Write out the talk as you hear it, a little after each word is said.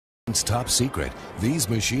Top secret, these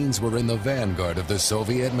machines were in the vanguard of the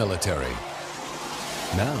Soviet military.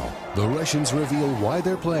 Now, the Russians reveal why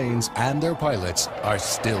their planes and their pilots are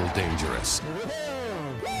still dangerous.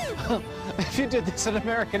 If you did this at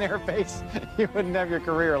American Air Base, you wouldn't have your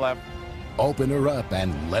career left. Open her up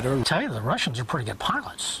and let her... I tell you, the Russians are pretty good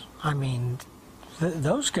pilots. I mean,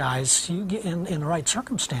 those guys, you get in the right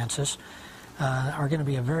circumstances, are going to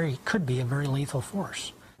be could be a very lethal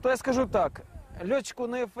force.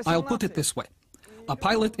 I'll put it this way. A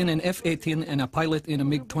pilot in an F-18 and a pilot in a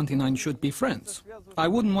MiG-29 should be friends. I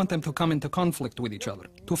wouldn't want them to come into conflict with each other,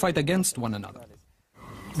 to fight against one another.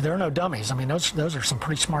 There are no dummies. I mean, those are some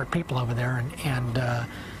pretty smart people over there and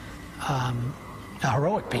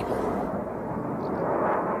heroic people.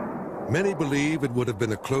 Many believe it would have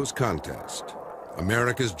been a close contest.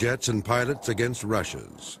 America's jets and pilots against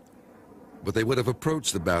Russia's. But they would have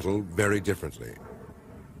approached the battle very differently.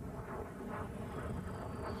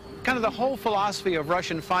 Kind of the whole philosophy of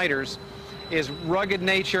Russian fighters is rugged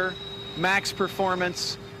nature, max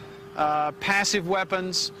performance, passive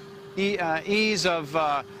weapons, ease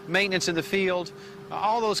of maintenance in the field,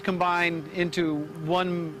 all those combined into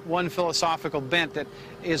one philosophical bent that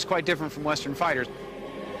is quite different from Western fighters.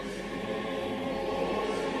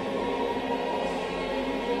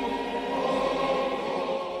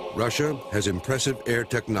 Russia has impressive air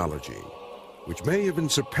technology, which may even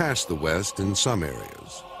surpass the West in some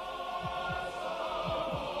areas.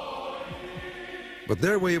 But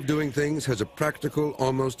their way of doing things has a practical,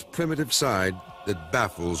 almost primitive side that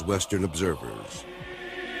baffles Western observers.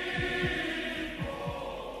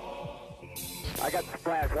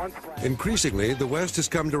 Increasingly, the West has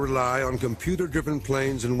come to rely on computer-driven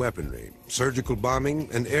planes and weaponry, surgical bombing,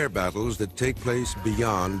 and air battles that take place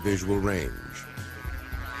beyond visual range.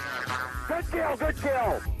 Good kill, good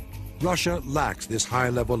kill! Russia lacks this high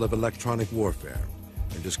level of electronic warfare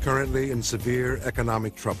and is currently in severe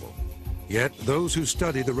economic trouble. Yet, those who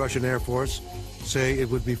study the Russian Air Force say it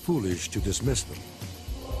would be foolish to dismiss them.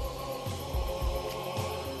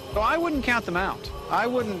 So I wouldn't count them out. I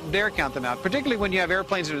wouldn't dare count them out, particularly when you have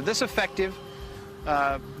airplanes that are this effective,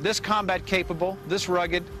 this combat capable, this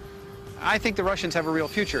rugged. I think the Russians have a real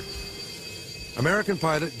future. American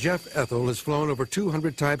pilot Jeff Ethel has flown over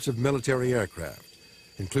 200 types of military aircraft,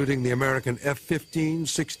 including the American F-15,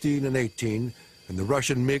 16, and 18, and the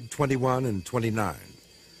Russian MiG-21 and 29.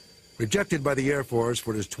 Rejected by the Air Force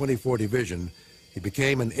for his 2040 vision, he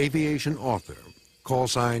became an aviation author, call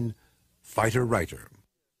sign Fighter Writer.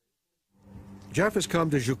 Jeff has come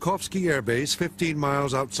to Zhukovsky Air Base 15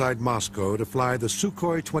 miles outside Moscow to fly the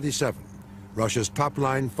Sukhoi 27, Russia's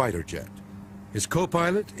top-line fighter jet. His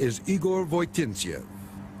co-pilot is Igor Voyenno-morskogo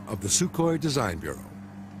of the Sukhoi Design Bureau.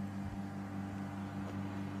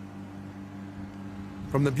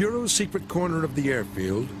 From the Bureau's secret corner of the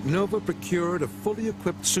airfield, Nova procured a fully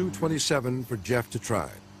equipped Su-27 for Jeff to try.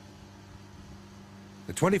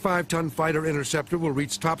 The 25-ton fighter interceptor will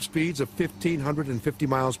reach top speeds of 1,550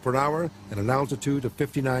 miles per hour and an altitude of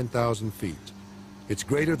 59,000 feet. Its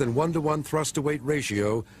greater than 1-to-1 thrust-to-weight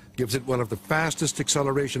ratio gives it one of the fastest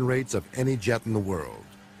acceleration rates of any jet in the world.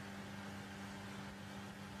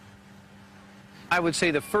 I would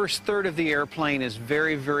say the first third of the airplane is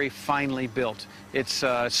very, very finely built. It's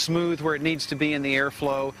smooth where it needs to be in the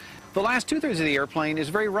airflow. The last two-thirds of the airplane is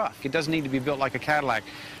very rough. It doesn't need to be built like a Cadillac.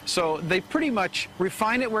 So they pretty much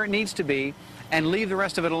refine it where it needs to be and leave the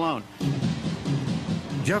rest of it alone.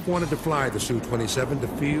 Jeff wanted to fly the Su-27 to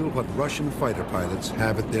feel what Russian fighter pilots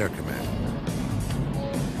have at their command.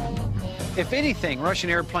 If anything, Russian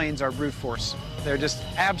airplanes are brute force. They're just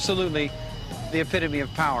absolutely the epitome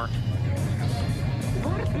of power.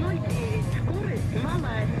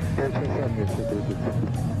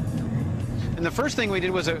 And the first thing we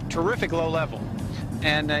did was a terrific low level.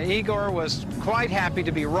 And Igor was quite happy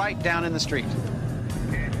to be right down in the street.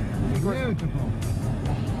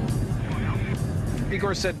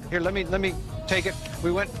 Igor said, here, let me take it.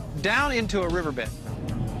 We went down into a riverbed.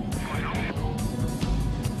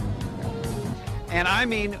 And I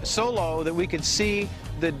mean so low that we could see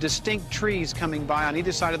the distinct trees coming by on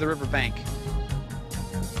either side of the riverbank.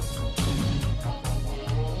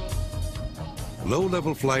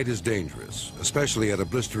 Low-level flight is dangerous, especially at a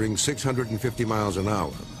blistering 650 miles an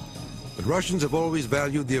hour. But Russians have always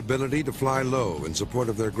valued the ability to fly low in support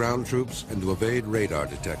of their ground troops and to evade radar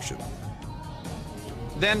detection.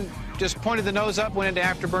 Then just pointed the nose up, went into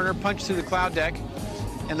afterburner, punched through the cloud deck,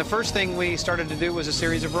 and the first thing we started to do was a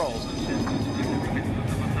series of rolls.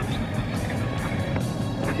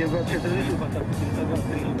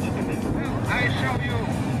 I show you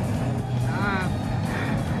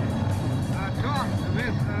turn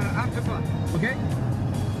with afterburn. Okay?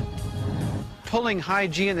 pulling high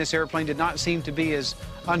G in this airplane did not seem to be as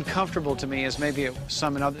uncomfortable to me as maybe in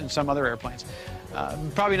some other airplanes.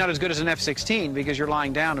 Probably not as good as an F-16 because you're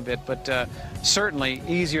lying down a bit, but certainly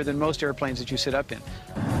easier than most airplanes that you sit up in.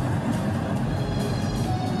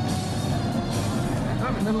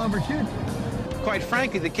 A little over 2. Quite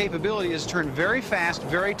frankly, the capability is to turn very fast,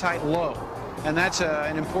 very tight, low. And that's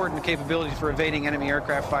an important capability for evading enemy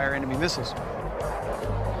aircraft fire, enemy missiles.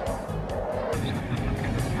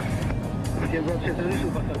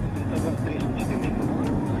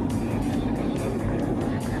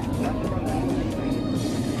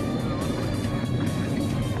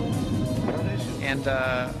 And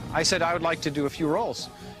I said I would like to do a few rolls.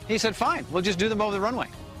 He said, fine, we'll just do them over the runway.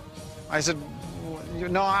 I said,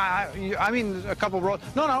 no, I mean a couple rolls.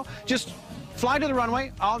 No, just fly to the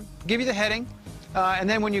runway. I'll give you the heading. And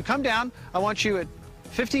then when you come down, I want you at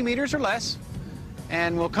 50 meters or less.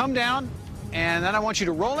 And we'll come down, and then I want you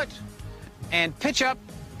to roll it and pitch up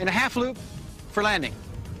in a half loop for landing.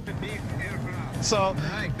 So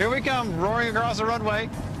here we come, roaring across the runway.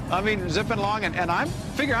 I mean, zipping along, and I'm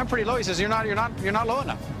pretty low. He says, you're not low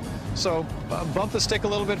enough. So bump the stick a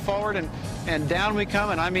little bit forward, and down we come.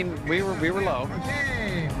 And I mean, we were low.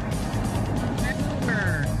 Okay. Yes,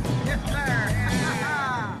 sir.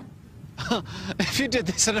 If you did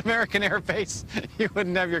this at American Air Base, you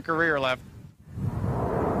wouldn't have your career left.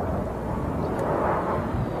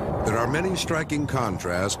 There are many striking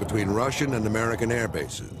contrasts between Russian and American air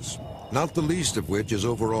bases, not the least of which is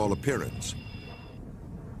overall appearance.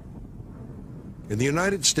 In the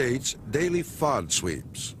United States, daily FOD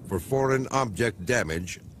sweeps for foreign object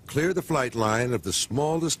damage clear the flight line of the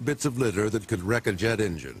smallest bits of litter that could wreck a jet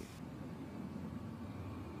engine.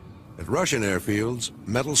 At Russian airfields,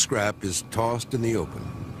 metal scrap is tossed in the open.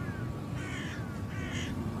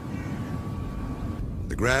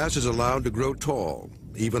 The grass is allowed to grow tall,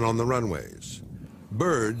 even on the runways.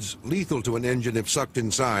 Birds, lethal to an engine if sucked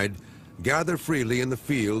inside, gather freely in the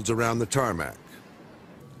fields around the tarmac.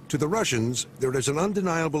 To the Russians, there is an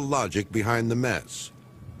undeniable logic behind the mess.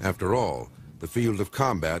 After all, the field of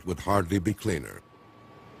combat would hardly be cleaner.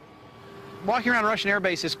 Walking around Russian Air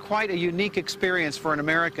Base is quite a unique experience for an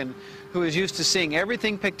American who is used to seeing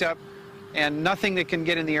everything picked up and nothing that can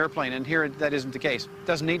get in the airplane, and here that isn't the case. It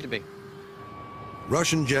doesn't need to be.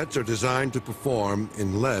 Russian jets are designed to perform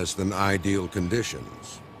in less than ideal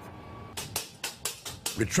conditions.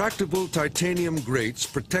 Retractable titanium grates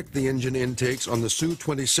protect the engine intakes on the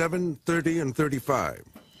Su-27, 30, and 35.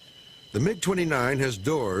 The MiG-29 has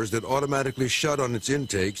doors that automatically shut on its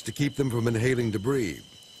intakes to keep them from inhaling debris.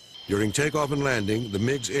 During takeoff and landing, the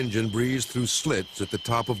MiG's engine breathes through slits at the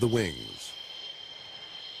top of the wings.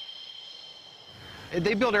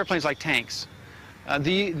 They build airplanes like tanks.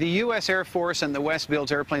 The U.S. Air Force and the West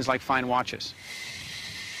builds airplanes like fine watches.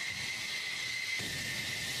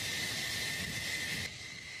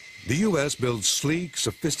 The U.S. builds sleek,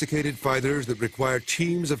 sophisticated fighters that require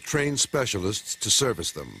teams of trained specialists to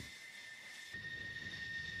service them.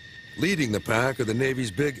 Leading the pack are the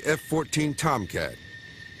Navy's big F-14 Tomcat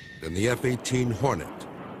and the F-18 Hornet.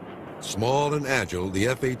 Small and agile, the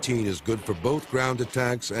F-18 is good for both ground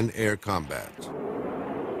attacks and air combat.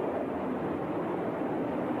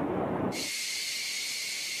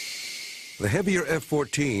 The heavier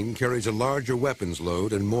F-14 carries a larger weapons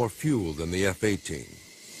load and more fuel than the F-18.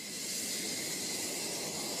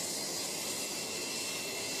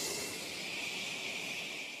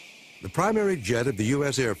 The primary jet of the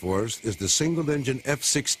U.S. Air Force is the single-engine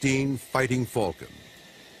F-16 Fighting Falcon.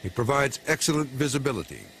 It provides excellent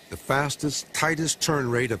visibility, the fastest, tightest turn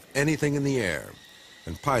rate of anything in the air,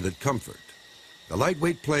 and pilot comfort. The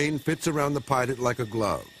lightweight plane fits around the pilot like a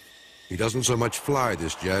glove. He doesn't so much fly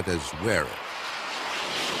this jet as wear it.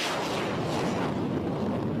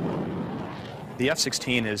 The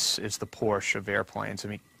F-16 is the Porsche of airplanes. I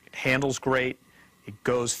mean, it handles great, it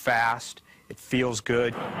goes fast, it feels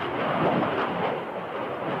good.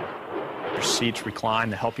 Your seats recline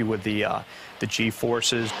to help you with the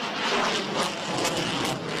G-forces.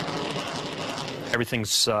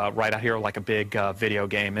 Everything's right out here like a big video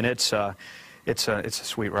game, and it's a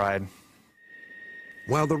sweet ride.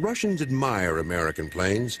 While the Russians admire American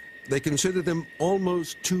planes, they consider them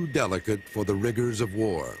almost too delicate for the rigors of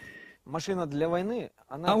war.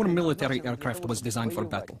 Our military aircraft was designed for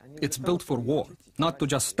battle. It's built for war, not to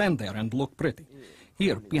just stand there and look pretty.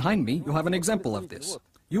 Here, behind me, you have an example of this.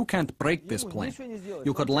 You can't break this plane.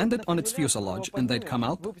 You could land it on its fuselage, and they'd come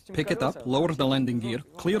out, pick it up, lower the landing gear,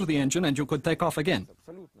 clear the engine, and you could take off again.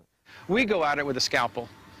 We go at it with a scalpel,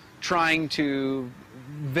 trying to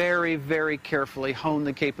very, very carefully hone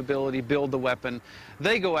the capability, build the weapon.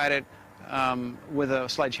 They go at it with a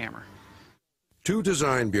sledgehammer. Two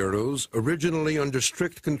design bureaus, originally under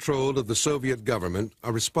strict control of the Soviet government,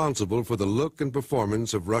 are responsible for the look and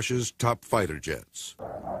performance of Russia's top fighter jets.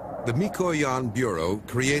 The Mikoyan Bureau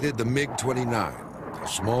created the MiG-29, a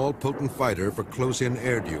small, potent fighter for close-in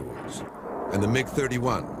air duels, and the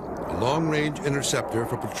MiG-31, a long-range interceptor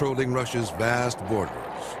for patrolling Russia's vast borders.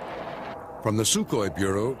 From the Sukhoi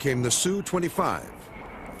Bureau came the Su-25,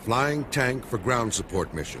 a flying tank for ground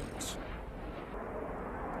support missions.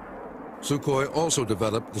 Sukhoi also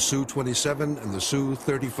developed the Su-27 and the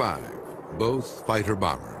Su-35, both fighter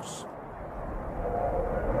bombers.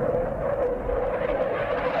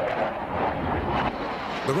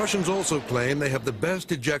 The Russians also claim they have the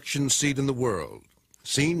best ejection seat in the world,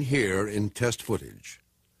 seen here in test footage.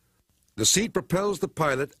 The seat propels the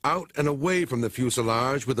pilot out and away from the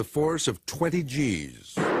fuselage with a force of 20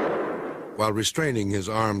 Gs, while restraining his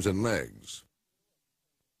arms and legs.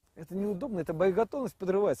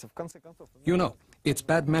 You know, it's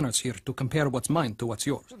bad manners here to compare what's mine to what's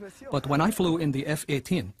yours. But when I flew in the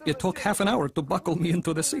F-18, it took half an hour to buckle me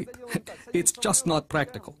into the seat. It's just not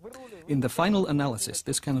practical. In the final analysis,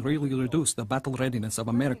 this can really reduce the battle readiness of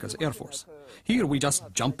America's Air Force. Here we just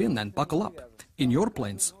jump in and buckle up. In your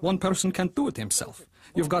planes, one person can't do it himself.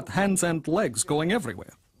 You've got hands and legs going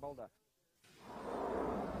everywhere.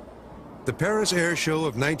 The Paris Air Show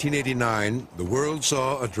of 1989, the world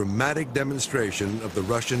saw a dramatic demonstration of the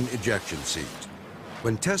Russian ejection seat,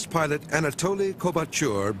 when test pilot Anatoly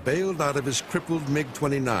Kovalyov bailed out of his crippled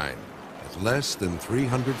MiG-29 at less than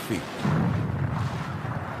 300 feet.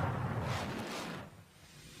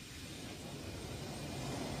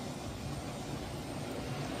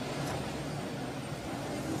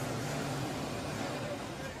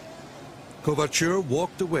 Kovalyov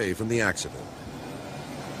walked away from the accident.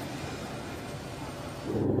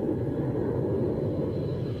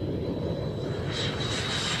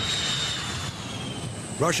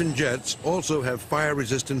 Russian jets also have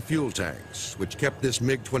fire-resistant fuel tanks, which kept this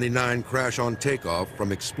MiG-29 crash on takeoff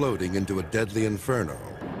from exploding into a deadly inferno.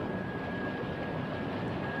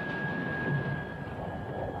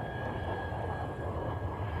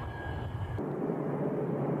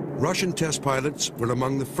 Russian test pilots were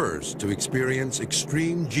among the first to experience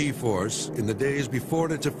extreme G-force in the days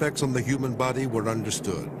before its effects on the human body were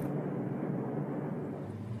understood.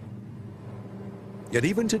 Yet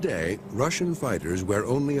even today, Russian fighters wear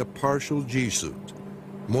only a partial G-suit,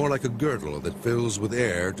 more like a girdle that fills with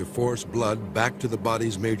air to force blood back to the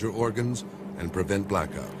body's major organs and prevent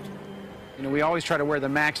blackout. You know, we always try to wear the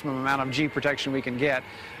maximum amount of G protection we can get.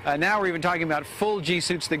 Now we're even talking about full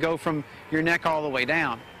G-suits that go from your neck all the way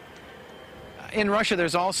down. In Russia,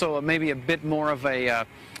 there's also maybe a bit more of a,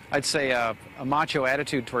 I'd say, a macho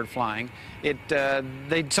attitude toward flying.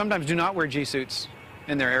 They sometimes do not wear G-suits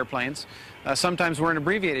in their airplanes. Sometimes we're an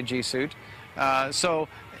abbreviated G-suit. So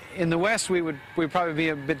in the West, we'd probably be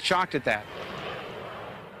a bit shocked at that.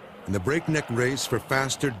 In the breakneck race for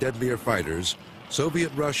faster, deadlier fighters,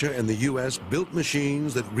 Soviet Russia and the U.S. built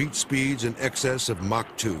machines that reach speeds in excess of Mach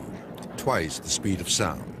 2, twice the speed of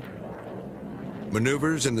sound.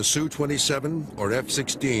 Maneuvers in the Su-27 or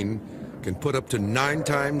F-16 can put up to 9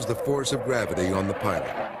 times the force of gravity on the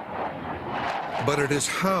pilot. But it is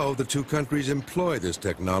how the two countries employ this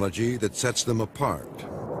technology that sets them apart.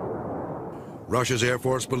 Russia's Air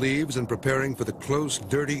Force believes in preparing for the close,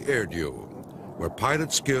 dirty air duel, where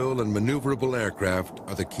pilot skill and maneuverable aircraft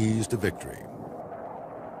are the keys to victory.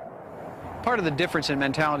 Part of the difference in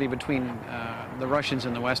mentality between the Russians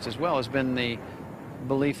and the West as well has been the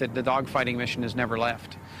belief that the dogfighting mission has never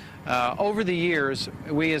left. Over the years,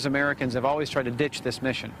 we as Americans have always tried to ditch this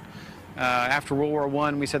mission. After World War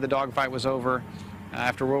I, we said the dogfight was over.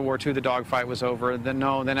 After World War II, the dogfight was over. Then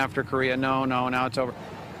no, then after Korea, no, now it's over.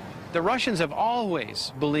 The Russians have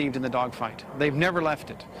always believed in the dogfight. They've never left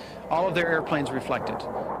it. All of their airplanes reflect it.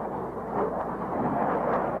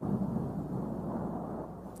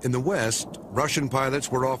 In the West, Russian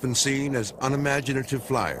pilots were often seen as unimaginative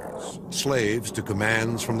flyers, slaves to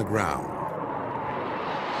commands from the ground.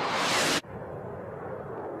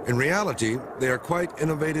 In reality, they are quite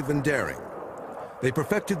innovative and daring. They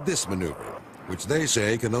perfected this maneuver, which they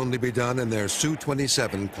say can only be done in their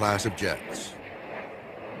Su-27 class of jets.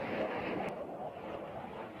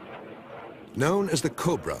 Known as the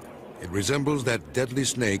Cobra, it resembles that deadly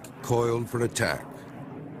snake coiled for attack.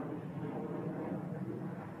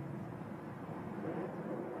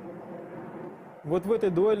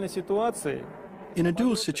 In a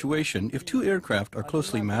duel situation, if two aircraft are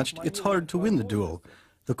closely matched, it's hard to win the duel.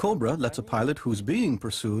 The Cobra lets a pilot who's being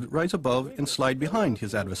pursued rise above and slide behind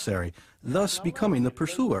his adversary, thus becoming the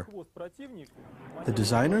pursuer. The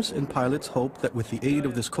designers and pilots hope that with the aid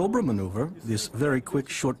of this Cobra maneuver, this very quick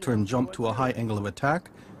short-term jump to a high angle of attack,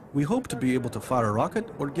 we hope to be able to fire a rocket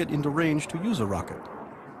or get into range to use a rocket.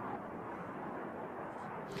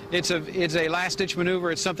 It's a last-ditch maneuver.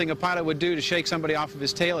 It's something a pilot would do to shake somebody off of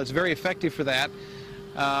his tail. It's very effective for that.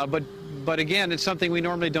 But again, it's something we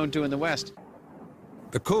normally don't do in the West.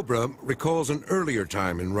 The Cobra recalls an earlier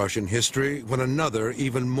time in Russian history when another,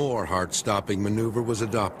 even more heart-stopping maneuver was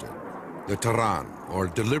adopted, the tolerant, or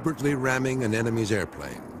deliberately ramming an enemy's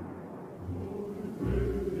airplane.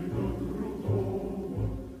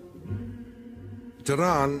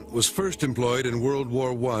 Tolerant was first employed in World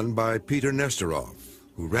War I by Peter Nesterov,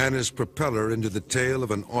 who ran his propeller into the tail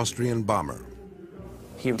of an Austrian bomber.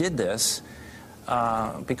 He did this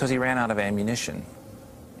because he ran out of ammunition.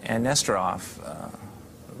 And Nesterov,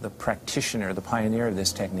 the practitioner, the pioneer of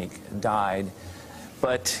this technique, died,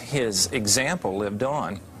 but his example lived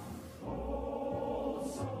on.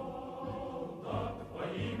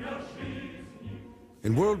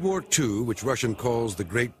 In World War II, which Russian calls the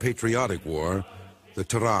Great Patriotic War, the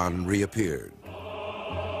tolerant reappeared.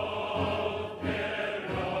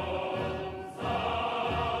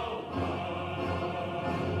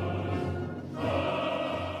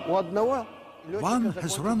 One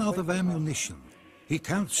has run out of ammunition. He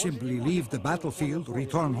can't simply leave the battlefield,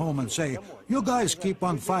 return home and say, "You guys keep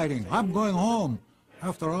on fighting, I'm going home."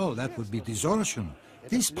 After all, that would be desertion.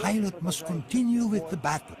 This pilot must continue with the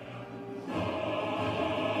battle.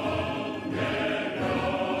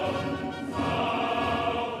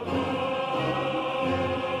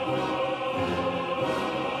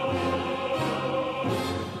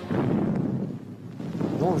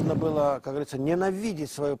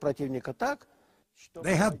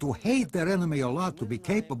 They had to hate their enemy a lot to be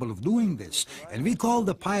capable of doing this, and we call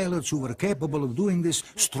the pilots who were capable of doing this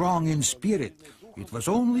strong in spirit. It was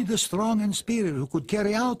only the strong in spirit who could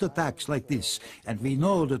carry out attacks like this, and we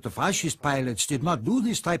know that the fascist pilots did not do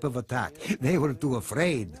this type of attack. They were too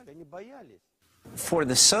afraid. For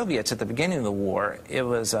the Soviets at the beginning of the war, it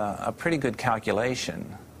was a pretty good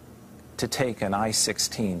calculation to take an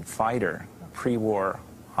I-16 fighter, a pre-war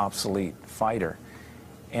obsolete fighter,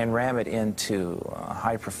 and ram it into a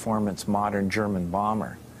high-performance modern German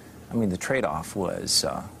bomber. I mean, the trade-off was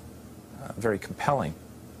very compelling.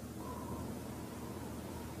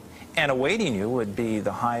 And awaiting you would be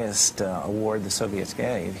the highest award the Soviets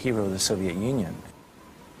gave, Hero of the Soviet Union.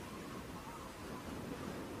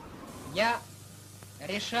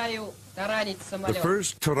 The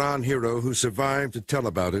first tolerant hero who survived to tell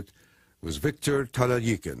about it was Viktor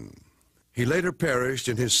Talaryikin. He later perished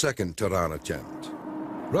in his second tolerant attempt.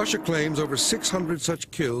 Russia claims over 600 such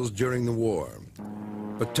kills during the war.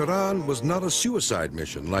 But tolerant was not a suicide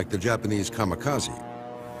mission like the Japanese kamikaze.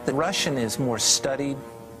 The Russian is more studied.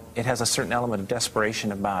 It has a certain element of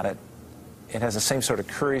desperation about it. It has the same sort of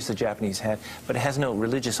courage the Japanese had, but it has no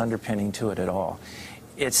religious underpinning to it at all.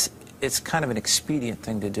 It's kind of an expedient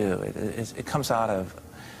thing to do. It comes out of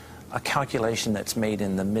a calculation that's made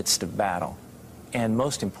in the midst of battle. And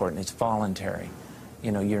most important, it's voluntary.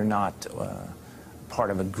 You know, you're not part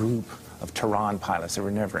of a group of tolerant pilots. There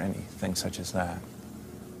were never anything such as that.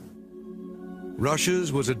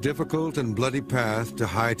 Russia's was a difficult and bloody path to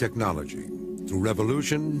high technology, through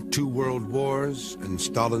revolution, 2 world wars, and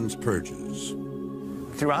Stalin's purges.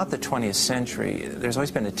 Throughout the 20th century, there's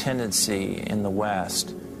always been a tendency in the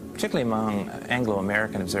West, particularly among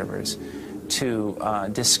Anglo-American observers, to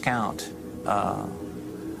discount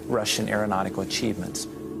Russian aeronautical achievements.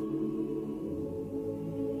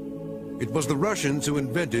 It was the Russians who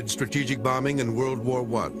invented strategic bombing in World War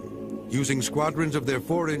I, using squadrons of their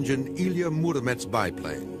 4-engine Ilya Muromets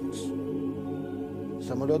biplanes.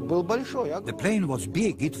 The plane was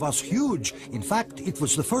big, it was huge. In fact, it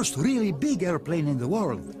was the first really big airplane in the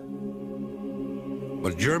world.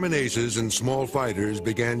 But German aces and small fighters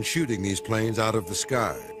began shooting these planes out of the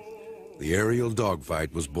sky. The aerial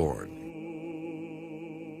dogfight was born.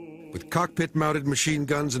 With cockpit-mounted machine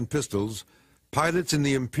guns and pistols, pilots in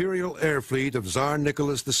the Imperial Air Fleet of Tsar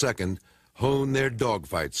Nicholas II honed their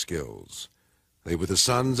dogfight skills. They were the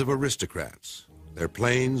sons of aristocrats, their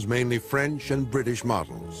planes mainly French and British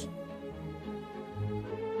models.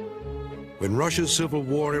 When Russia's Civil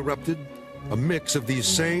War erupted, a mix of these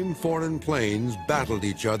same foreign planes battled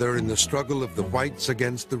each other in the struggle of the whites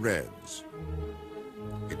against the reds.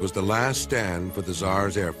 It was the last stand for the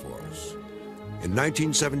Tsar's Air Force. In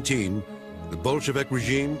 1917, the Bolshevik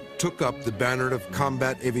regime took up the banner of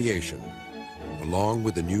combat aviation, along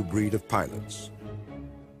with a new breed of pilots.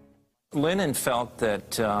 Lenin felt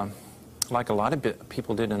that, like a lot of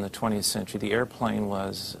people did in the 20th century, the airplane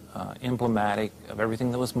was emblematic of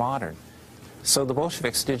everything that was modern. So the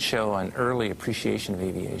Bolsheviks did show an early appreciation of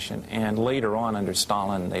aviation, and later on under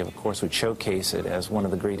Stalin, they of course would showcase it as one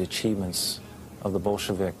of the great achievements of the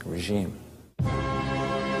Bolshevik regime.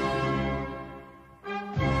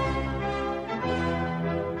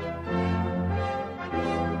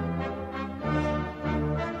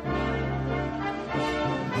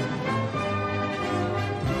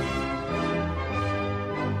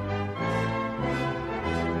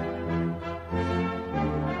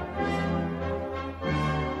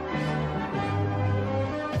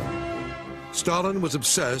 Stalin was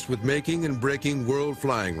obsessed with making and breaking world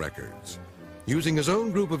flying records, using his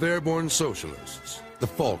own group of airborne socialists, the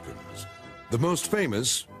Falcons. The most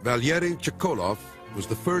famous, Valery Chekolov, was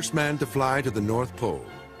the first man to fly to the North Pole.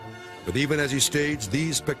 But even as he staged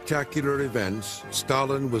these spectacular events,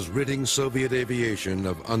 Stalin was ridding Soviet aviation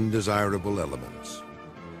of undesirable elements.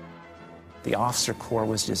 The officer corps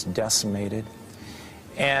was just decimated.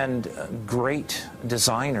 And great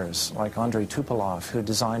designers like Andrei Tupolev, who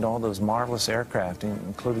designed all those marvelous aircraft,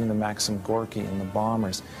 including the Maxim Gorky and the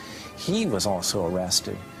bombers, he was also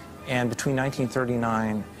arrested. And between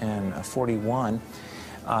 1939 and 41,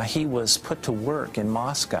 he was put to work in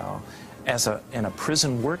Moscow in a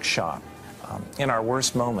prison workshop. In our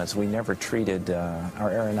worst moments, we never treated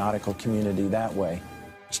our aeronautical community that way.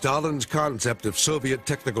 Stalin's concept of Soviet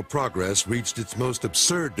technical progress reached its most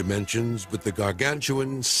absurd dimensions with the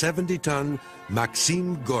gargantuan 70-ton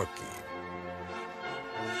Maxim Gorky.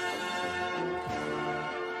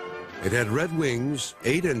 It had red wings,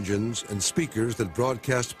 8 engines, and speakers that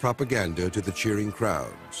broadcast propaganda to the cheering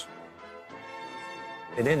crowds.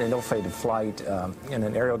 It ended an ill-fated flight in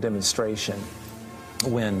an aerial demonstration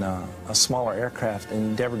when a smaller aircraft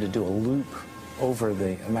endeavored to do a loop over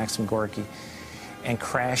the Maxim Gorky and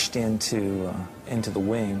crashed into the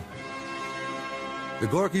wing. The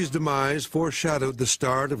Gorky's demise foreshadowed the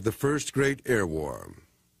start of the First Great Air War.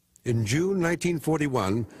 In June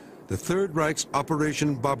 1941, the Third Reich's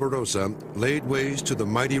Operation Barbarossa laid waste to the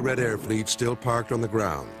mighty Red Air Fleet still parked on the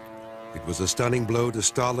ground. It was a stunning blow to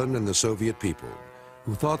Stalin and the Soviet people,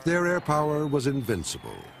 who thought their air power was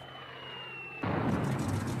invincible.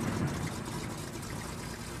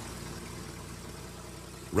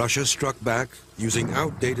 Russia struck back using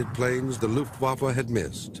outdated planes the Luftwaffe had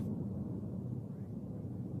missed.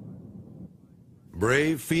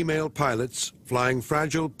 Brave female pilots flying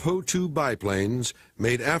fragile Po-2 biplanes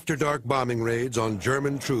made after-dark bombing raids on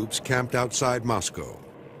German troops camped outside Moscow.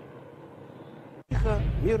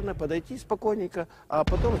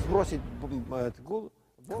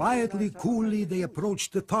 Quietly, coolly, they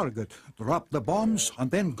approached the target, dropped the bombs, and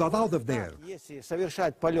then got out of there.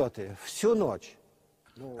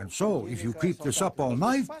 And so, if you keep this up all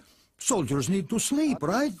night, soldiers need to sleep,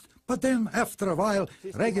 right? But then, after a while,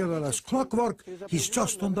 regular as clockwork, he's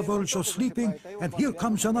just on the verge of sleeping, and here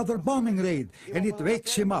comes another bombing raid, and it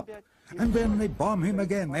wakes him up. And then they bomb him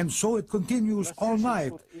again, and so it continues all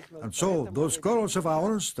night. And so, those girls of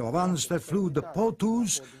ours, the ones that flew the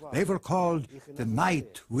Po-2s, they were called the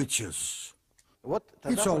Night Witches.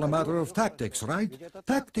 It's all a matter of tactics, right?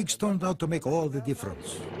 Tactics turned out to make all the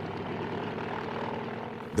difference.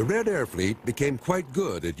 The Red Air Fleet became quite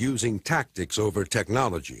good at using tactics over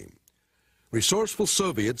technology. Resourceful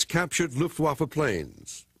Soviets captured Luftwaffe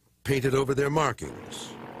planes, painted over their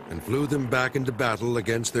markings, and flew them back into battle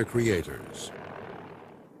against their creators.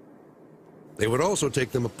 They would also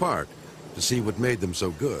take them apart to see what made them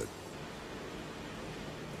so good.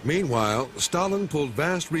 Meanwhile, Stalin pulled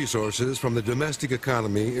vast resources from the domestic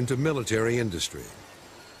economy into military industry,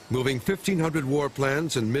 moving 1,500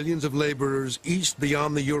 warplanes and millions of laborers east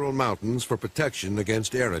beyond the Ural Mountains for protection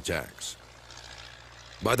against air attacks.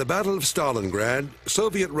 By the Battle of Stalingrad,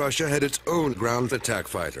 Soviet Russia had its own ground attack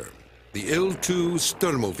fighter, the Il-2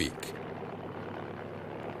 Sturmovik.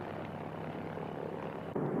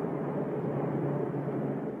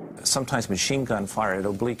 Sometimes machine gun fire at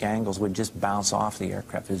oblique angles would just bounce off the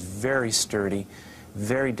aircraft. It was very sturdy,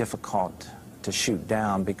 very difficult to shoot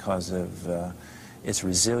down because of its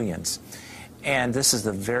resilience. And this is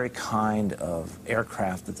the very kind of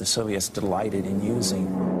aircraft that the Soviets delighted in using.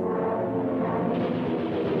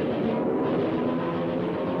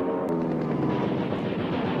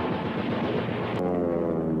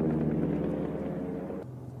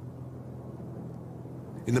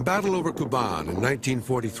 In the battle over Kuban in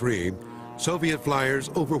 1943, Soviet flyers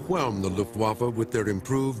overwhelmed the Luftwaffe with their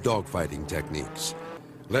improved dogfighting techniques,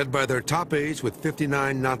 led by their top ace with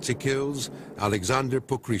 59 Nazi kills, Alexander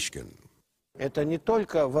Pokrishkin. Это не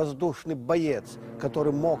только воздушный боец,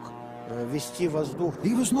 который мог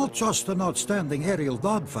He was not just an outstanding aerial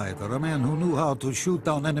dogfighter, a man who knew how to shoot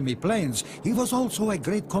down enemy planes. He was also a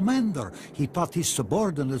great commander. He taught his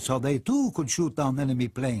subordinates how they too could shoot down enemy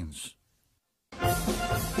planes.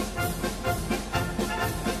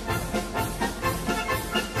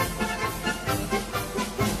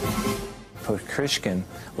 Krishkin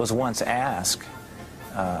was once asked,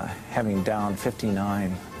 having downed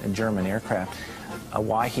 59 German aircraft,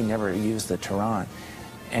 why he never used the tolerant.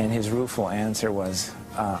 And his rueful answer was,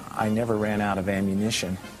 I never ran out of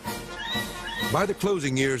ammunition. By the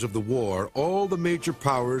closing years of the war, all the major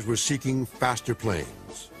powers were seeking faster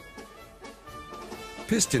planes.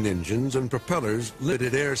 Piston engines and propellers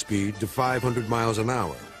limited airspeed to 500 miles an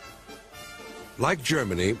hour. Like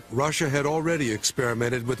Germany, Russia had already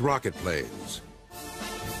experimented with rocket planes.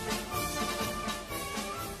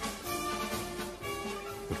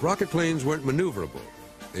 But rocket planes weren't maneuverable.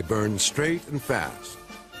 They burned straight and fast.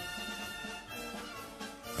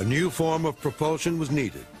 A new form of propulsion was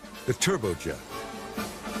needed, the turbojet.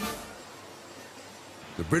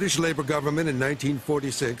 The British Labour government in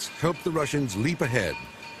 1946 helped the Russians leap ahead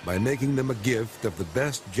by making them a gift of the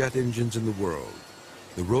best jet engines in the world,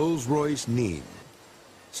 the Rolls-Royce Nîmes.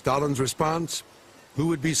 Stalin's response? Who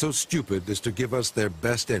would be so stupid as to give us their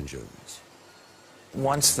best engines?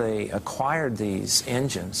 Once they acquired these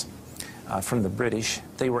engines from the British,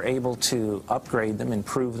 they were able to upgrade them,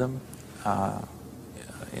 improve them.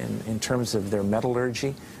 In terms of their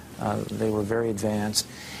metallurgy, they were very advanced.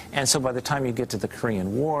 And so by the time you get to the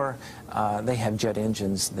Korean War, they have jet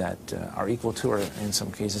engines that are equal to, or in some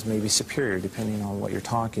cases maybe superior, depending on what you're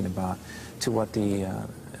talking about, to what the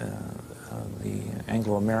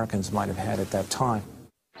Anglo-Americans might have had at that time.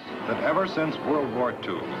 That ever since World War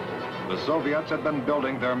II, the Soviets had been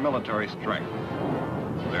building their military strength.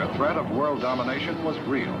 Their threat of world domination was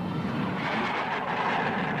real.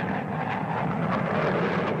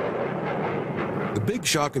 The big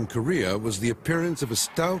shock in Korea was the appearance of a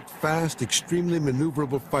stout, fast, extremely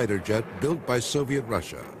maneuverable fighter jet built by Soviet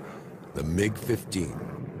Russia, the MiG-15.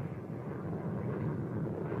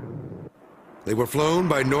 They were flown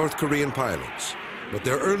by North Korean pilots, but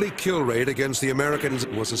their early kill rate against the Americans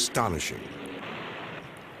was astonishing.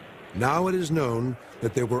 Now it is known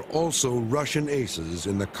that there were also Russian aces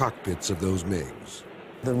in the cockpits of those MiGs.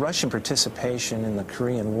 The Russian participation in the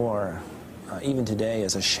Korean War, even today,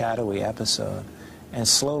 is a shadowy episode. And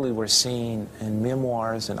slowly we're seeing in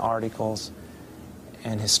memoirs and articles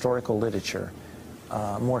and historical literature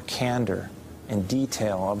more candor and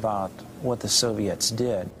detail about what the Soviets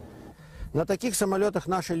did. На таких самолетах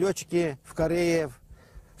наши летчики в Корее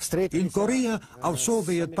встретились. In Korea, our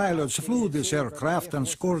Soviet pilots flew this aircraft and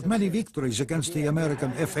scored many victories against the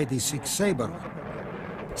American F-86 Sabre.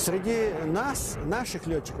 Среди нас, наших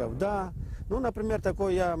летчиков, да. Ну, например,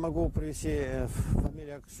 такой я могу привести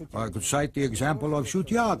фамилия Шутягин. I could cite the example of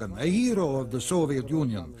Shutyagan, a hero of the Soviet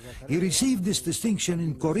Union. He received this distinction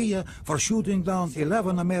in Korea for shooting down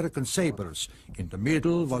 11 American Sabres. In the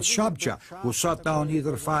middle was Shabcha, who shot down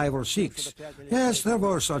either 5 or 6. Yes, there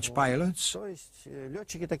were such pilots. То есть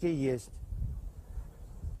летчики такие есть.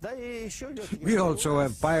 We also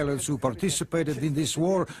have pilots who participated in this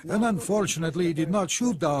war and unfortunately did not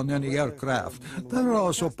shoot down any aircraft. There are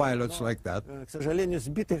also pilots like that. К сожалению,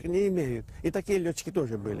 сбитых не имеют. И такие летчики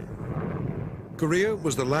тоже были. Korea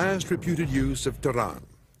was the last reputed use of tolerant,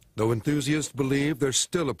 though enthusiasts believe there's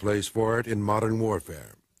still a place for it in modern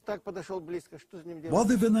warfare. What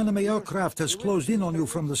if an enemy aircraft has closed in on you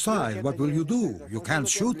from the side? What will you do? You can't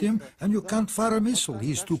shoot him and you can't fire a missile.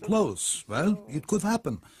 He's too close. Well, it could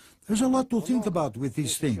happen. There's a lot to think about with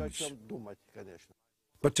these things.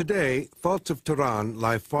 But today, faults of tolerant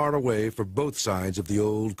lie far away for both sides of the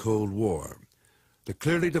old Cold War. The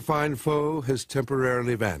clearly defined foe has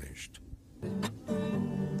temporarily vanished.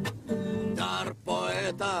 Дар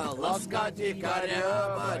поэта ласкать и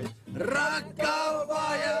корябать,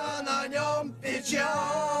 роковая на нем печать.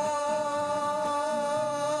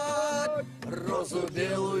 Розу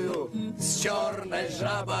белую с черной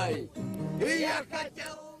жабой я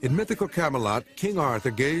хотел. In mythical Camelot, King Arthur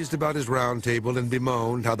gazed about his round table and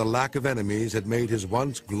bemoaned how the lack of enemies had made his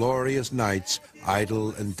once glorious knights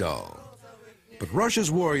idle and dull. But Russia's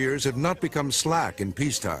warriors have not become slack in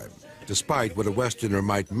peacetime, despite what a Westerner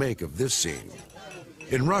might make of this scene.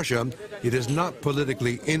 In Russia, it is not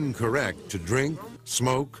politically incorrect to drink,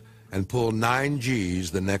 smoke, and pull 9 Gs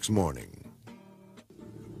the next morning.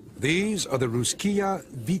 These are the Ruskiya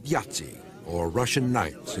Aviatsiya, or Russian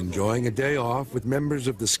Knights, enjoying a day off with members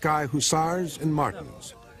of the Sky Hussars and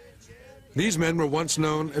Martins. These men were once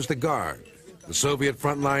known as the Guard, the Soviet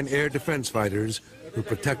frontline air defense fighters who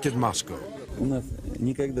protected Moscow.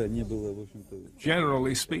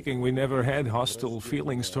 Generally speaking, we never had hostile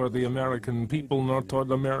feelings toward the American people nor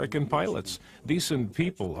toward American pilots. Decent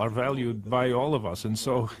people are valued by all of us, and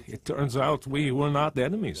so it turns out we were not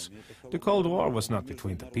enemies. The Cold War was not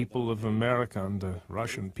between the people of America and the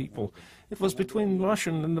Russian people. It was between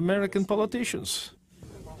Russian and American politicians.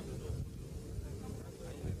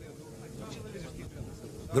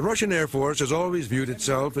 The Russian Air Force has always viewed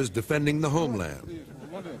itself as defending the homeland.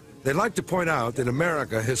 They like to point out that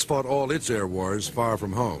America has fought all its air wars far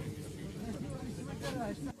from home.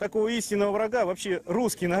 The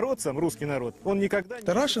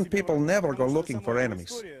Russian people never go looking for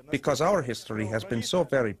enemies, because our history has been so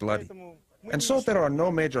very bloody. And so there are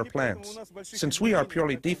no major plans, since we are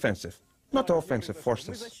purely defensive, not offensive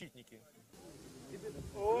forces.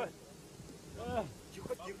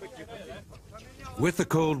 With the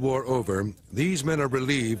Cold War over, these men are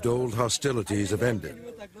relieved old hostilities have ended.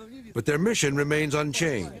 But their mission remains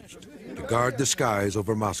unchanged, to guard the skies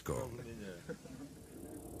over Moscow.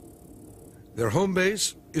 Their home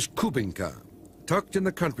base is Kubinka, tucked in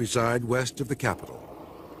the countryside west of the capital.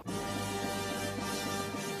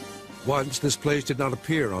 Once, this place did not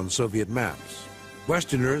appear on Soviet maps.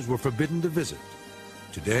 Westerners were forbidden to visit.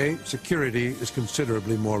 Today, security is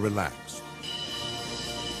considerably more relaxed.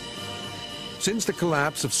 Since the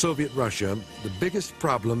collapse of Soviet Russia, the biggest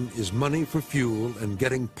problem is money for fuel and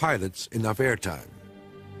getting pilots enough airtime.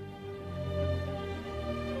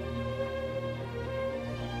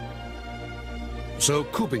 So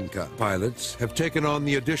Kubinka pilots have taken on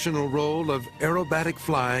the additional role of aerobatic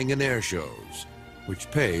flying in air shows,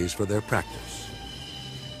 which pays for their practice.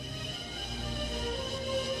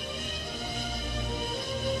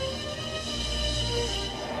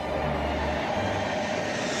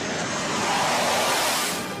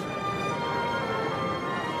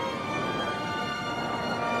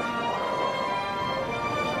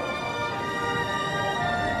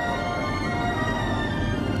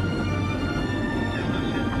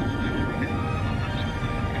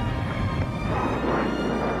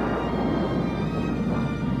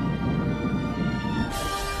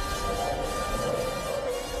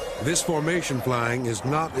 This formation flying is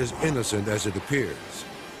not as innocent as it appears.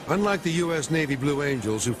 Unlike the U.S. Navy Blue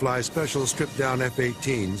Angels, who fly special stripped-down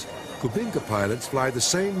F-18s, Kubinka pilots fly the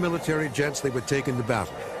same military jets they would take into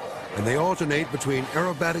battle, and they alternate between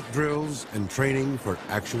aerobatic drills and training for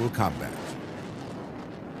actual combat.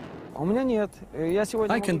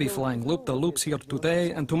 I can be flying loop-the-loops here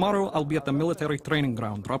today, and tomorrow I'll be at the military training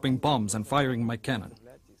ground, dropping bombs and firing my cannon.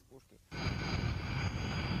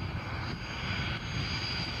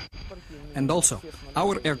 And also,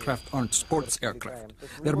 our aircraft aren't sports aircraft.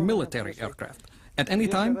 They're military aircraft. At any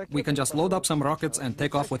time, we can just load up some rockets and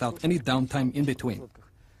take off without any downtime in between.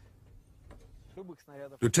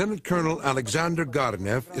 Lieutenant Colonel Alexander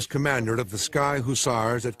Garnev is commander of the Sky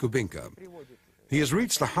Hussars at Kubinka. He has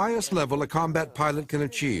reached the highest level a combat pilot can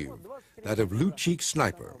achieve, that of Luchik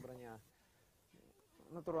sniper.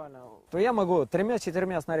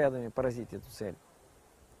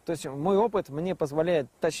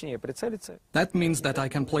 That means that I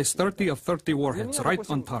can place 30 of 30 warheads right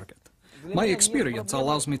on target. My experience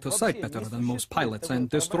allows me to sight better than most pilots and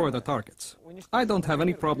destroy the targets. I don't have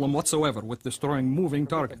any problem whatsoever with destroying moving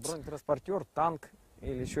targets.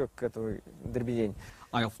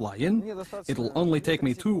 I'll fly in, it'll only take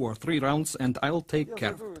me 2 or 3 rounds, and I'll take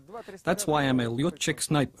care of it. That's why I'm a Lyotchik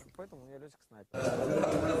sniper.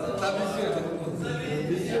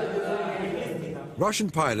 Russian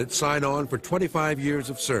pilots sign on for 25 years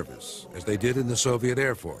of service, as they did in the Soviet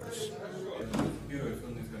Air Force.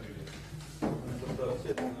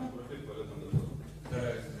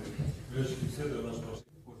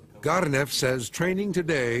 Garnev says training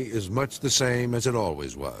today is much the same as it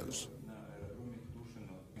always was.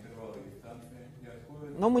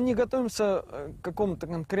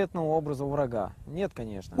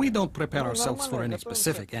 We don't prepare ourselves for any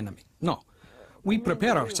specific enemy, no. We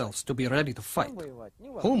prepare ourselves to be ready to fight.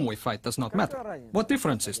 Whom we fight does not matter. What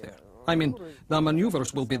difference is there? I mean, the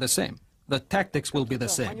maneuvers will be the same. The tactics will be the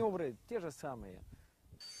same.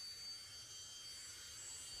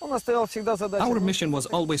 Our mission was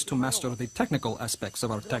always to master the technical aspects of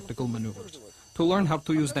our tactical maneuvers, to learn how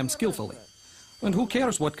to use them skillfully. And who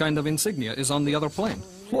cares what kind of insignia is on the other plane?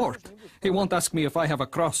 Lord, he won't ask me if I have a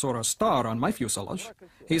cross or a star on my fuselage.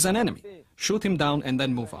 He's an enemy. Shoot him down and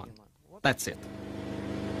then move on. That's it.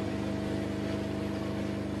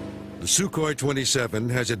 The Sukhoi 27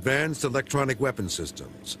 has advanced electronic weapon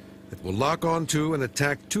systems that will lock onto and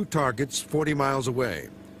attack 2 targets 40 miles away.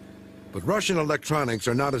 But Russian electronics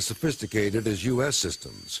are not as sophisticated as U.S.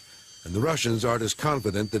 systems. and the Russians aren't as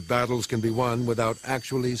confident that battles can be won without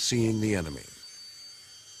actually seeing the enemy.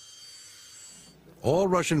 All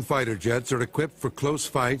Russian fighter jets are equipped for close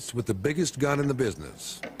fights with the biggest gun in the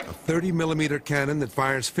business, a 30-millimeter cannon that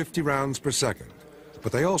fires 50 rounds per second.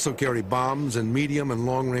 But they also carry bombs and medium and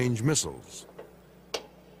long-range missiles.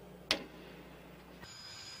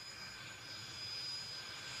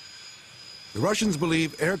 The Russians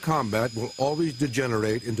believe air combat will always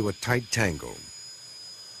degenerate into a tight tangle.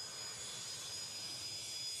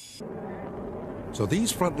 So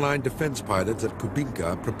these frontline defense pilots at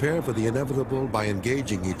Kubinka prepare for the inevitable by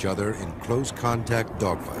engaging each other in close contact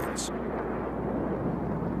dogfights.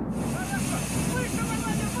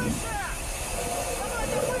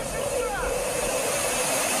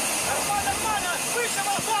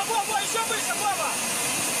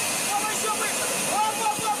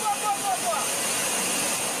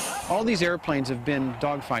 All these airplanes have been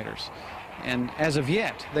dogfighters, and as of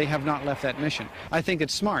yet, they have not left that mission. I think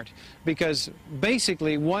it's smart, because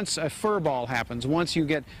basically once a furball happens, once you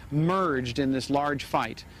get merged in this large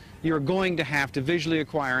fight, you're going to have to visually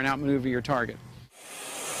acquire and outmaneuver your target.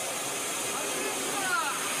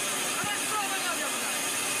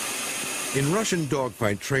 In Russian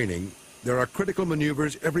dogfight training, there are critical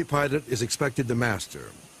maneuvers every pilot is expected to master.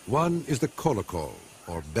 One is the kolokol,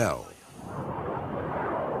 or bell.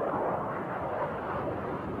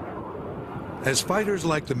 As fighters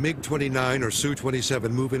like the MiG-29 or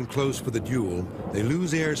Su-27 move in close for the duel, they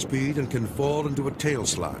lose airspeed and can fall into a tail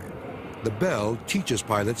slide. The bell teaches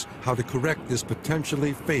pilots how to correct this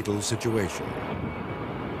potentially fatal situation.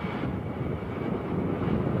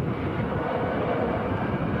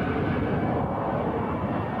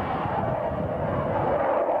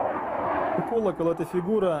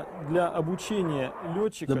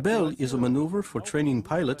 The bell is a maneuver for training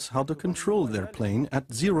pilots how to control their plane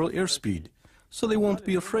at zero airspeed, so they won't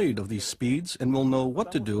be afraid of these speeds and will know what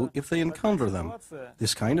to do if they encounter them.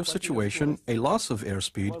 This kind of situation, a loss of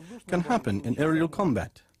airspeed, can happen in aerial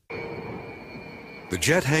combat. The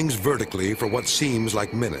jet hangs vertically for what seems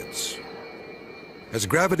like minutes. As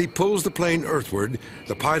gravity pulls the plane earthward,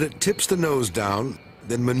 the pilot tips the nose down,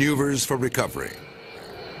 then maneuvers for recovery.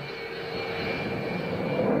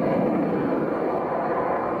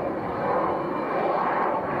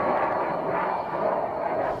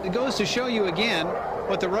 It goes to show you again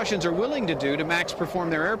what the Russians are willing to do to max perform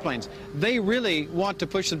their airplanes. They really want to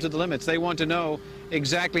push them to the limits. They want to know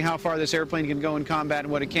exactly how far this airplane can go in combat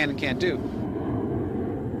and what it can and can't do.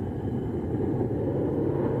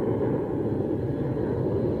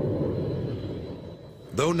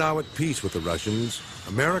 Though now at peace with the Russians,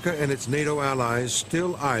 America and its NATO allies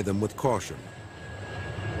still eye them with caution.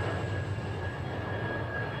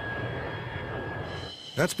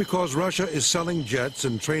 That's because Russia is selling jets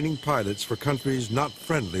and training pilots for countries not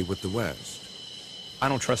friendly with the West. I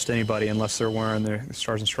don't trust anybody unless they're wearing their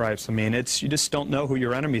stars and stripes. I mean, you just don't know who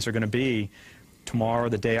your enemies are going to be tomorrow,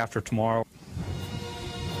 the day after tomorrow.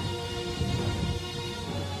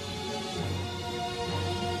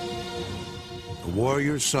 A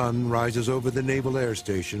warrior sun rises over the Naval Air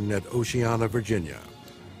Station at Oceana, Virginia.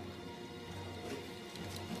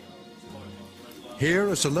 Here,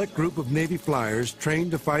 a select group of Navy flyers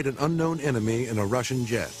trained to fight an unknown enemy in a Russian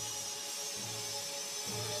jet.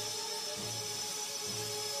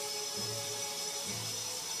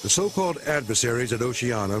 The so-called adversaries at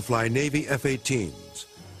Oceana fly Navy F-18s,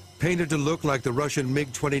 painted to look like the Russian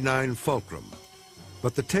MiG-29 Fulcrum.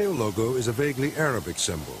 But the tail logo is a vaguely Arabic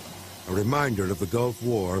symbol, a reminder of the Gulf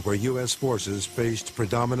War where U.S. forces faced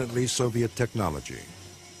predominantly Soviet technology.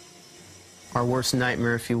 Our worst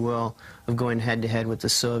nightmare, if you will, of going head-to-head with the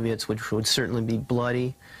Soviets, which would certainly be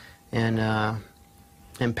bloody and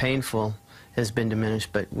painful, has been diminished,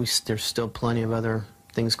 but there's still plenty of other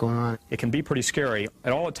things going on. It can be pretty scary.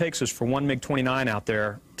 And all it takes is for one MiG-29 out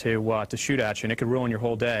there to shoot at you, and it could ruin your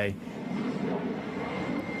whole day.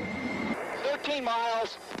 13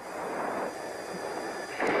 miles.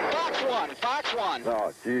 Fox 1.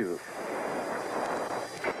 Oh, Jesus.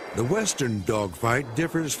 The Western dogfight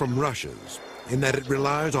differs from Russia's in that it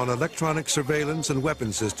relies on electronic surveillance and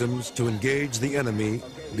weapon systems to engage the enemy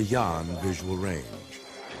beyond visual range.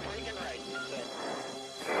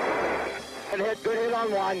 Good hit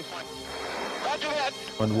on one. Roger that.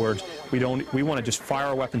 In other words, we want to just fire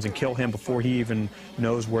our weapons and kill him before he even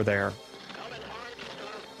knows we're there.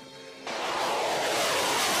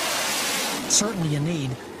 Certainly you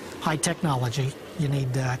need high technology. You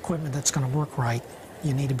need equipment that's going to work right.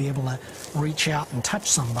 You need to be able to reach out and touch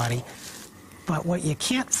somebody. But what you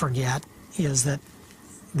can't forget is that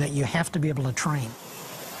you have to be able to train.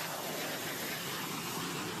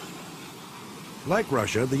 Like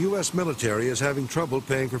Russia, the U.S. military is having trouble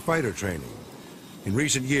paying for fighter training. In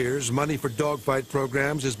recent years, money for dogfight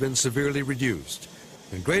programs has been severely reduced,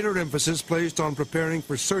 and greater emphasis placed on preparing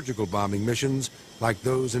for surgical bombing missions like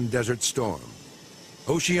those in Desert Storm.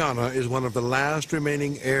 Oceana is one of the last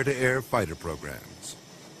remaining air-to-air fighter programs.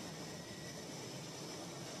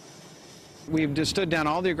 We've just stood down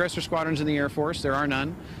all the aggressor squadrons in the Air Force. There are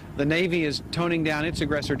none. The Navy is toning down its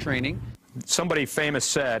aggressor training. Somebody famous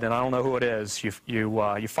said, and I don't know who it is,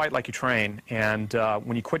 you fight like you train, and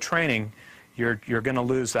when you quit training, you're going to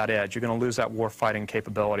lose that edge. You're going to lose that war-fighting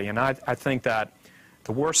capability. And I think that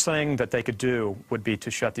the worst thing that they could do would be to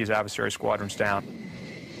shut these adversary squadrons down.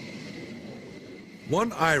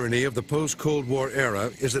 One irony of the post-Cold War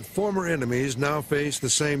era is that former enemies now face the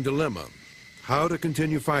same dilemma: how to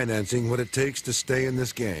continue financing what it takes to stay in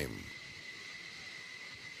this game.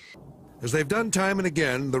 As they've done time and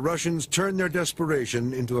again, the Russians turn their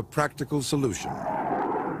desperation into a practical solution.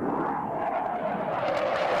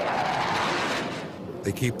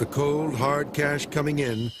 They keep the cold, hard cash coming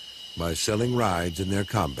in by selling rides in their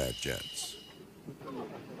combat jets.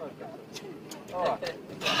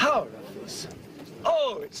 Power of this.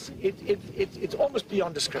 Oh, it's almost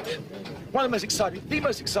beyond description. One of the most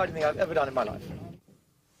exciting thing I've ever done in my life.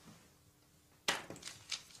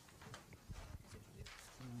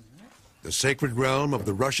 The sacred realm of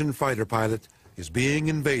the Russian fighter pilot is being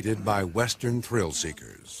invaded by Western thrill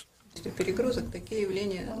seekers. A person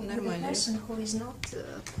who is not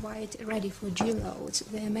quite ready for G-loads,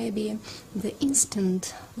 there may be the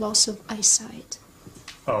instant loss of eyesight.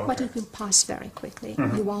 Oh, okay. But it will pass very quickly.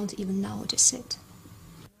 You won't even notice it.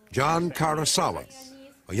 John Karasawa,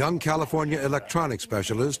 a young California electronics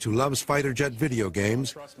specialist who loves fighter jet video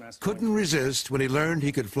games, couldn't resist when he learned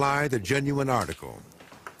he could fly the genuine article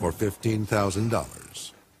for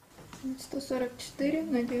 $15,000.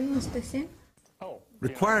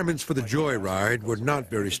 Requirements for the joyride were not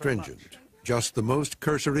very stringent, just the most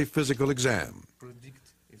cursory physical exam.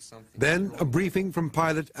 Then a briefing from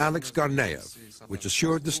pilot Alex Garneyev, which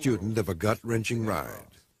assured the student of a gut-wrenching ride.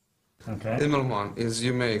 Okay. ML1 is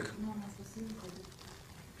you make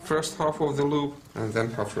first half of the loop and then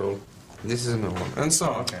half roll. This is ML1. And so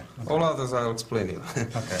on. Okay. All others I'll explain you.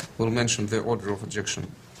 Okay. We'll mention the order of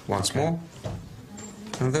ejection once more,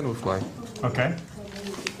 and then we'll fly. Okay.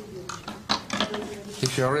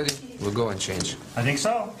 If you're ready, we'll go and change. I think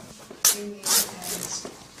so.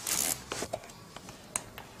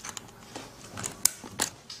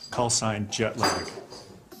 Call sign jet lag.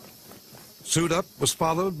 Suit up was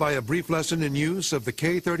followed by a brief lesson in use of the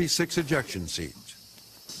K-36 ejection seat.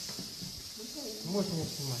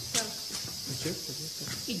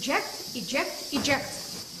 Eject, eject, eject.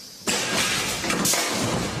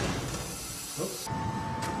 Oops.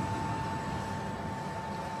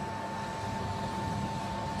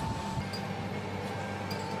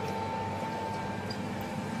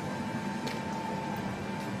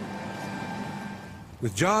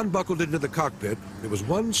 With John buckled into the cockpit, there was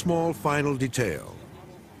one small final detail: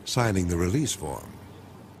 signing the release form.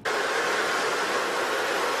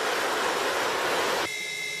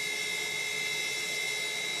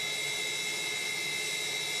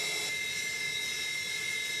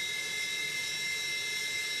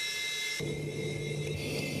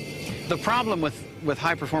 The problem with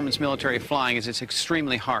high-performance military flying is it's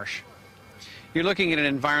extremely harsh. You're looking at an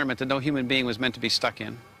environment that no human being was meant to be stuck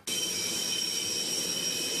in.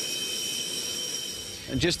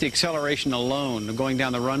 And just the acceleration alone of going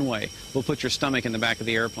down the runway will put your stomach in the back of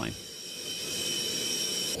the airplane.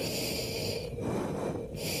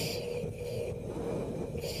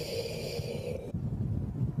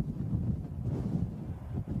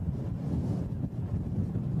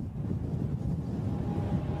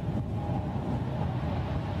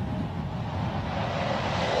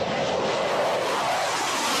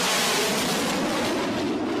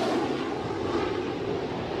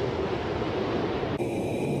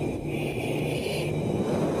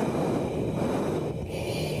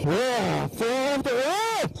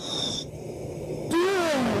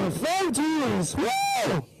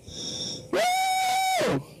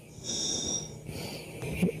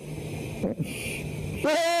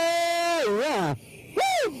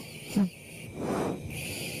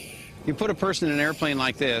 You put a person in an airplane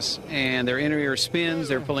like this, and their inner ear spins,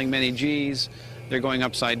 they're pulling many G's, they're going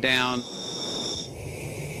upside down.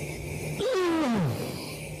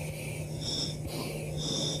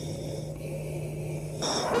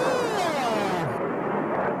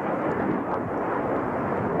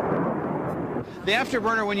 The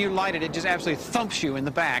afterburner, when you light it, it just absolutely thumps you in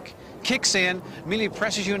the back, kicks in, immediately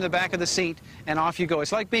presses you in the back of the seat, and off you go.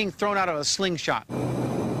 It's like being thrown out of a slingshot.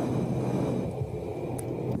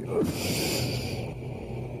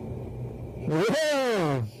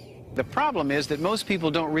 The problem is that most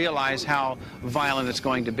people don't realize how violent it's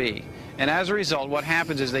going to be. And as a result, what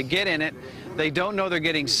happens is they get in it, they don't know they're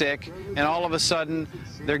getting sick, and all of a sudden,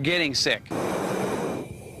 they're getting sick.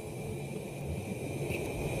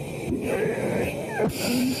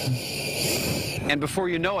 And before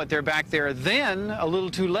you know it, they're back there. Then, a little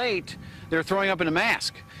too late, they're throwing up in a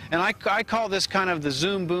mask. And I call this kind of the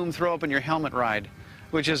zoom, boom, throw up in your helmet ride,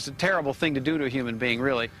 which is a terrible thing to do to a human being,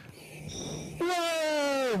 really.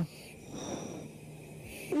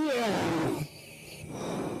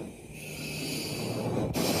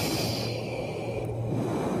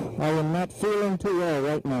 I am not feeling too well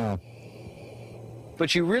right now.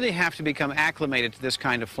 But you really have to become acclimated to this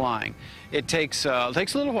kind of flying. It takes a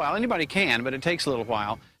little while. Anybody can, but it takes a little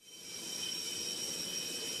while.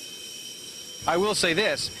 I will say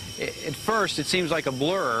this, at first it seems like a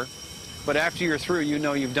blur, but after you're through, you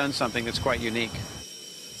know you've done something that's quite unique.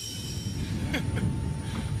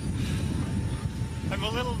 I'm a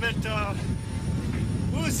little bit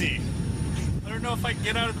woozy. I don't know if I can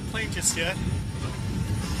get out of the plane just yet.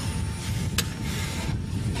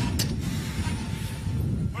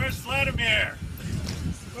 Where's Vladimir?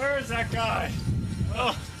 Where is that guy?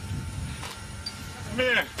 Oh, come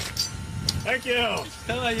here. Thank you.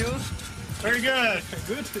 How are you? Very good.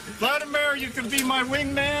 Good. Vladimir, you can be my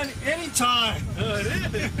wingman anytime.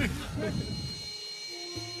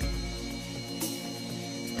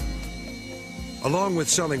 Along with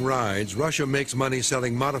selling rides, Russia makes money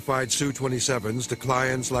selling modified Su-27s to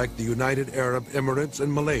clients like the United Arab Emirates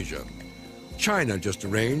and Malaysia. China just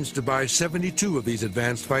arranged to buy 72 of these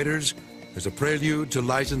advanced fighters as a prelude to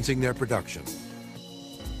licensing their production.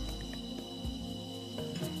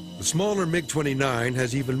 The smaller MiG-29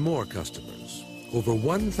 has even more customers. Over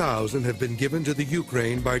 1,000 have been given to the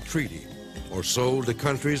Ukraine by treaty or sold to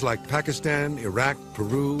countries like Pakistan, Iraq,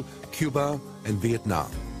 Peru, Cuba, and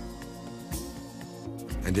Vietnam.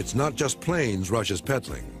 And it's not just planes Russia's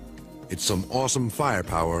peddling. It's some awesome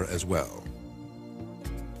firepower as well.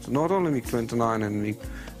 So not only MiG-29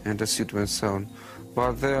 and the Su-27,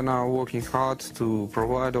 but they are now working hard to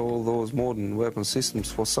provide all those modern weapon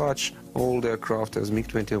systems for such old aircraft as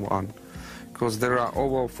MiG-21. Because there are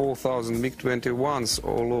over 4,000 MiG-21s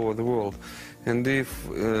all over the world. And if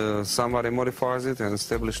somebody modifies it and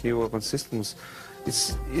establishes new weapon systems,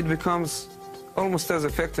 it becomes almost as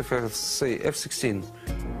effective as, say, F-16.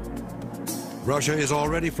 Russia is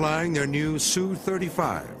already flying their new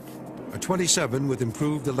Su-35, a 27 with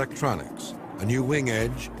improved electronics, a new wing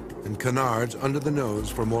edge, and canards under the nose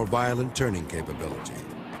for more violent turning capability.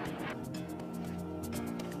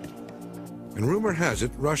 And rumor has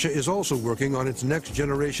it, Russia is also working on its next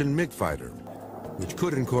generation MiG fighter, which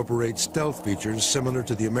could incorporate stealth features similar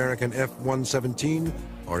to the American F-117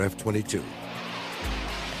 or F-22.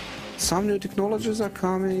 Some new technologies are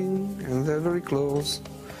coming, and they're very close,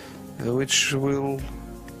 which will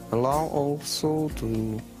allow also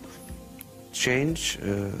to change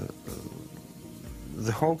the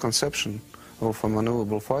whole conception of a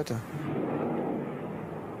maneuverable fighter.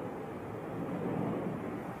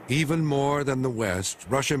 Even more than the West,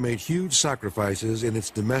 Russia made huge sacrifices in its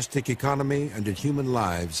domestic economy and in human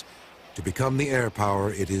lives to become the air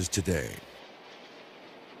power it is today.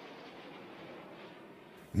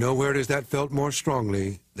 Nowhere is that felt more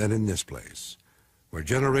strongly than in this place, where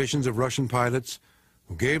generations of Russian pilots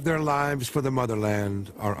who gave their lives for the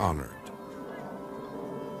motherland are honored.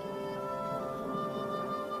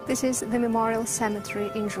 This is the memorial cemetery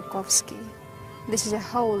in Zhukovsky. This is a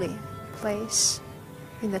holy place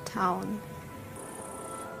in the town.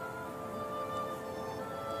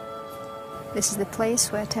 This is the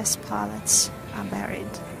place where test pilots are buried.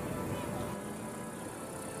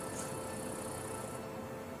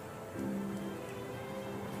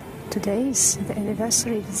 Today is the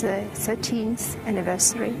anniversary, the 13th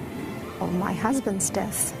anniversary of my husband's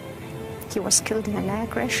death. He was killed in an air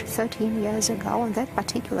crash 13 years ago on that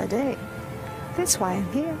particular day. That's why I'm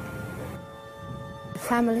here. The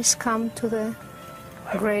families come to the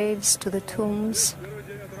graves, to the tombs.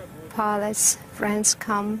 Pilots, friends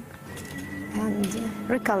come and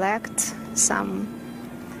recollect some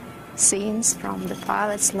scenes from the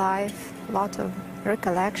pilot's life, a lot of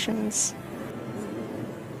recollections.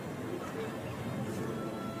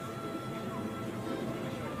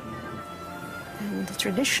 And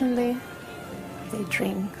traditionally, they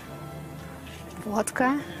drink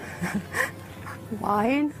vodka,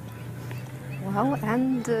 wine, well,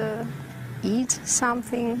 and eat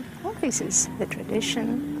something. Well, this is the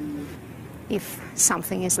tradition. If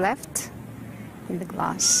something is left in the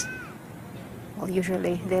glass, well,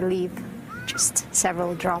 usually they leave just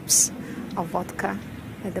several drops of vodka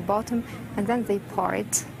at the bottom, and then they pour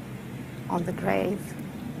it on the grave.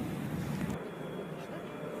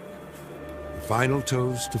 Final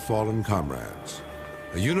toast to fallen comrades,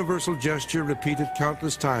 a universal gesture repeated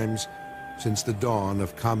countless times since the dawn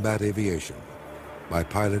of combat aviation by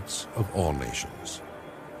pilots of all nations.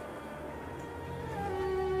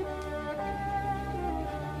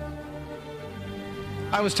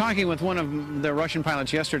 I was talking with one of the Russian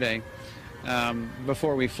pilots yesterday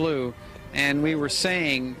before we flew, and we were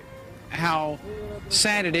saying how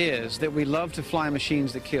sad it is that we love to fly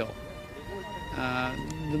machines that kill.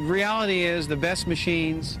 The reality is the best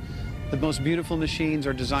machines, the most beautiful machines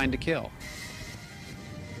are designed to kill.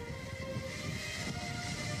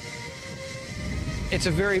 It's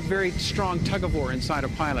a very, very strong tug-of-war inside a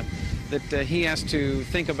pilot that he has to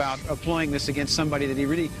think about employing this against somebody that he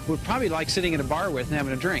really would probably like sitting in a bar with and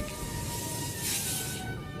having a drink.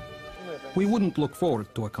 We wouldn't look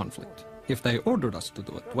forward to a conflict. If they ordered us to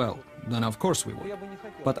do it, well, then of course we would.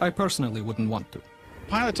 But I personally wouldn't want to.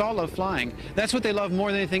 Pilots all love flying. That's what they love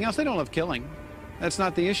more than anything else. They don't love killing. That's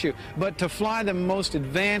not the issue. But to fly the most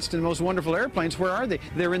advanced and most wonderful airplanes, where are they?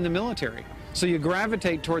 They're in the military. So you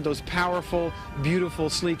gravitate toward those powerful, beautiful,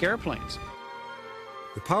 sleek airplanes.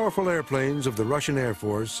 The powerful airplanes of the Russian Air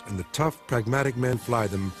Force and the tough, pragmatic men fly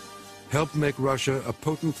them helped make Russia a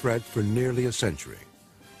potent threat for nearly a century.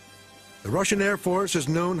 The Russian Air Force has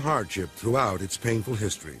known hardship throughout its painful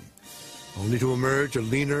history, only to emerge a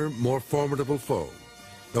leaner, more formidable foe.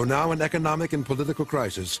 Though now in economic and political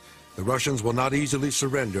crisis, the Russians will not easily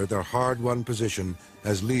surrender their hard-won position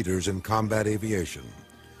as leaders in combat aviation.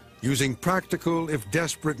 Using practical, if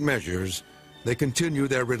desperate, measures, they continue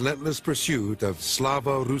their relentless pursuit of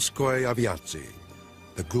Slava Ruskoi Aviatsiya,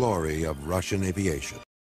 the glory of Russian aviation.